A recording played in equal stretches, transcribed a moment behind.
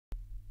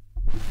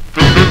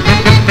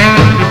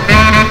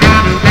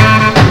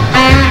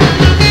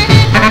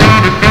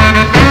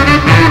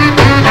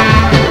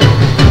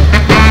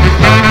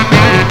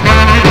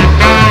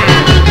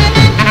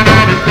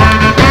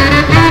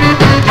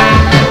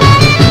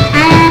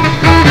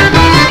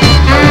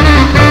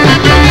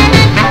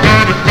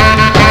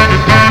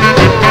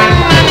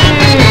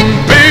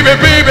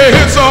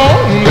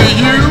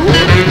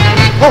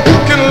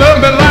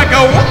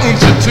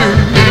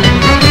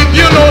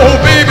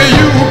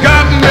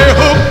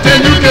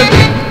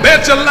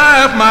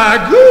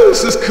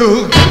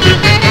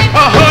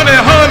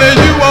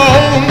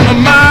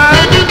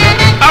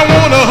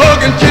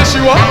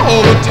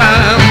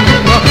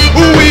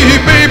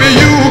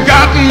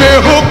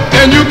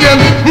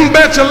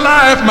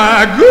life,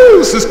 my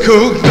goose is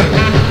cooked.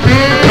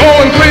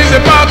 Going crazy,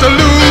 about to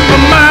lose my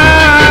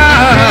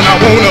mind. I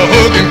wanna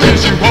hug and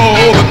kiss you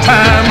all the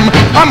time.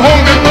 I'm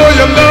hungry for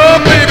your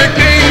love, baby,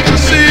 can't you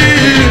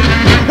see?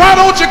 Why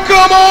don't you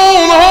come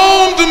on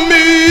home to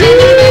me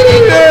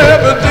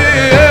every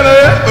day and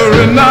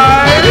every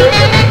night?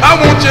 I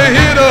want you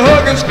here to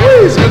hug and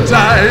squeeze me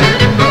tight.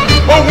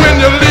 But when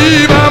you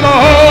leave, I'm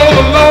all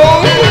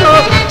alone,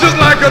 just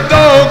like a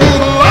dog who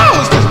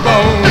lost his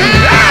bone.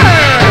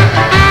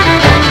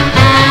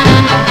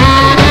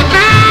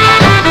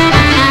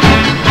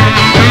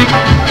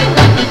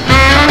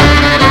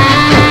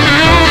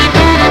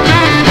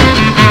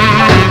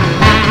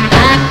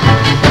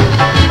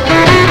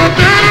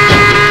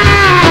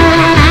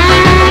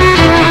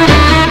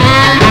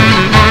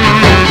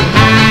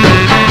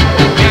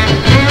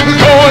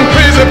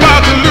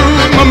 About to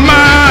lose my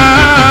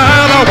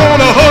mind. I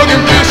wanna hug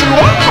and kiss you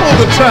all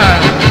the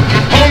time.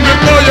 Hungry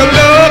for your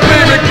love,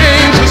 baby,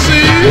 can't you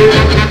see?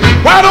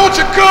 Why don't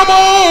you come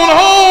on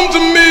home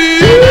to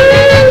me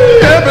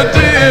every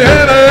day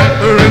and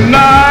every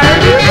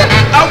night?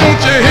 I want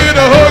you here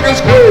to hug and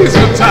squeeze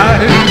me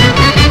tight.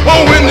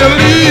 Oh, when you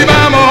leave,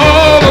 I'm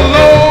all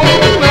alone,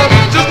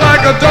 just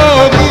like a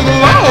dog who's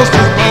lost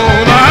his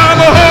bone.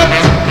 I'm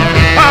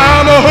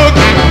a hook,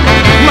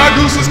 my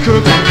goose is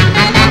cooked.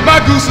 My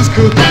goose is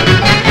cooked.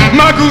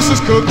 My goose is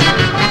cooked.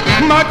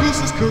 My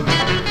goose is cooked.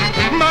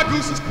 My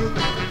goose is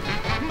cooked.